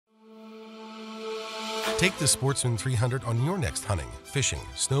Take the Sportsman 300 on your next hunting, fishing,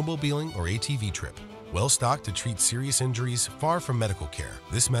 snowmobiling, or ATV trip. Well stocked to treat serious injuries far from medical care,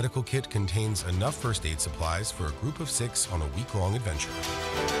 this medical kit contains enough first aid supplies for a group of 6 on a week-long adventure.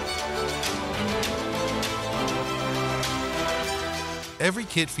 Every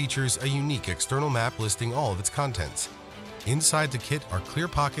kit features a unique external map listing all of its contents. Inside the kit are clear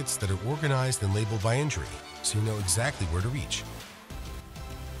pockets that are organized and labeled by injury, so you know exactly where to reach.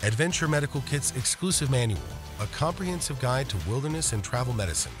 Adventure Medical Kit's exclusive manual, a comprehensive guide to wilderness and travel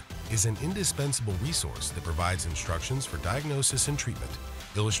medicine, is an indispensable resource that provides instructions for diagnosis and treatment,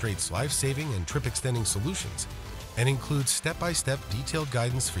 illustrates life-saving and trip-extending solutions, and includes step-by-step detailed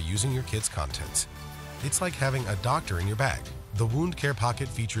guidance for using your kit's contents. It's like having a doctor in your bag. The Wound Care Pocket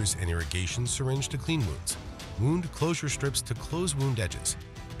features an irrigation syringe to clean wounds, wound closure strips to close wound edges,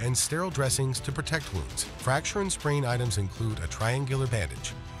 and sterile dressings to protect wounds. Fracture and sprain items include a triangular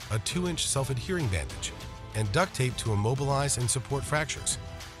bandage, a 2-inch self-adhering bandage, and duct tape to immobilize and support fractures.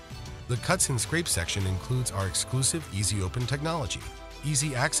 The Cuts and Scrapes section includes our exclusive Easy Open technology,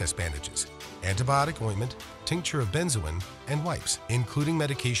 easy access bandages, antibiotic ointment, tincture of benzoin, and wipes, including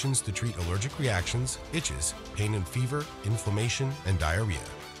medications to treat allergic reactions, itches, pain and fever, inflammation, and diarrhea.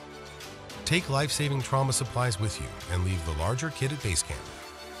 Take life-saving trauma supplies with you and leave the larger kit at base camp.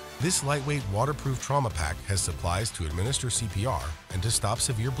 This lightweight waterproof trauma pack has supplies to administer CPR and to stop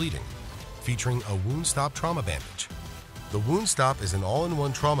severe bleeding, featuring a Wound Stop trauma bandage. The Wound Stop is an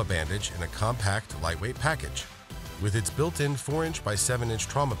all-in-one trauma bandage in a compact, lightweight package. With its built-in 4-inch by 7-inch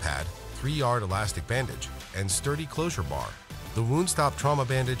trauma pad, 3-yard elastic bandage, and sturdy closure bar, the Wound Stop trauma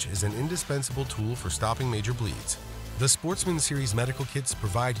bandage is an indispensable tool for stopping major bleeds. The Sportsman Series medical kits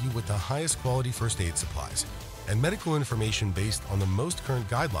provide you with the highest quality first aid supplies and medical information based on the most current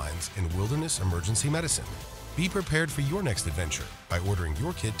guidelines in wilderness emergency medicine. Be prepared for your next adventure by ordering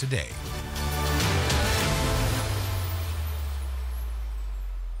your kit today.